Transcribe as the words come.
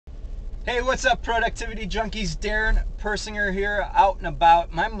Hey, what's up, Productivity Junkies? Darren Persinger here, out and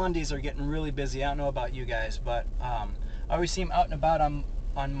about. My Mondays are getting really busy. I don't know about you guys, but I always seem out and about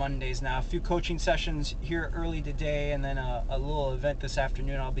on Mondays now. A few coaching sessions here early today, and then a little event this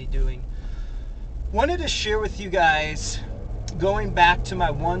afternoon I'll be doing. Wanted to share with you guys, going back to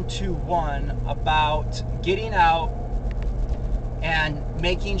my 1-2-1, about getting out and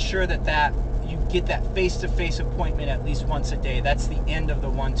making sure that you get that face-to-face appointment at least once a day. That's the end of the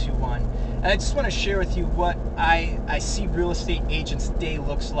 1-2-1. And I just want to share with you what I see real estate agents' day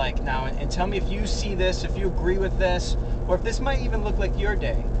looks like now, and tell me if you see this, if you agree with this, or if this might even look like your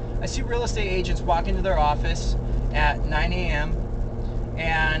day. I see real estate agents walk into their office at 9 a.m.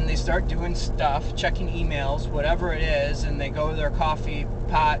 and they start doing stuff, checking emails, whatever it is, and they go to their coffee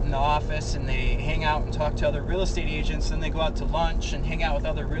pot in the office and they hang out and talk to other real estate agents. Then they go out to lunch and hang out with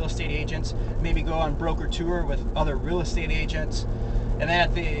other real estate agents, maybe go on broker tour with other real estate agents. And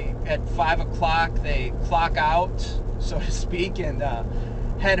then at 5 o'clock they clock out, so to speak, and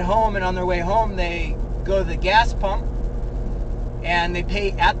head home. And on their way home they go to the gas pump and they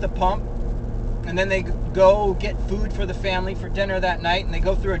pay at the pump. And then they go get food for the family for dinner that night, and they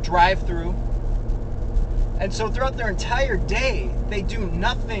go through a drive-through. And so throughout their entire day, they do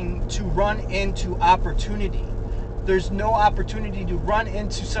nothing to run into opportunity. There's no opportunity to run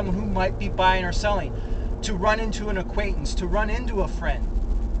into someone who might be buying or selling, to run into an acquaintance, to run into a friend.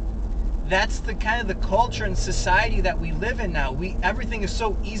 That's the kind of the culture and society that we live in now. Everything is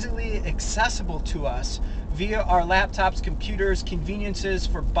so easily accessible to us via our laptops, computers, conveniences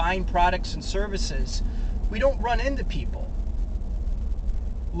for buying products and services. We don't run into people.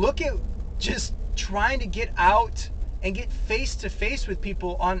 Look at just trying to get out and get face to face with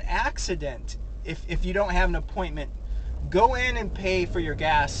people on accident. If you don't have an appointment, go in and pay for your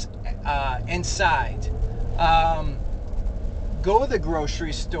gas inside. Go to the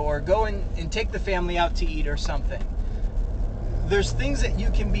grocery store, go and take the family out to eat or something. There's things that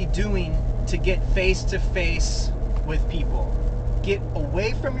you can be doing to get face to face with people. Get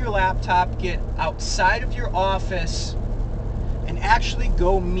away from your laptop, get outside of your office, and actually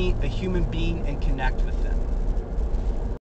go meet a human being and connect with them.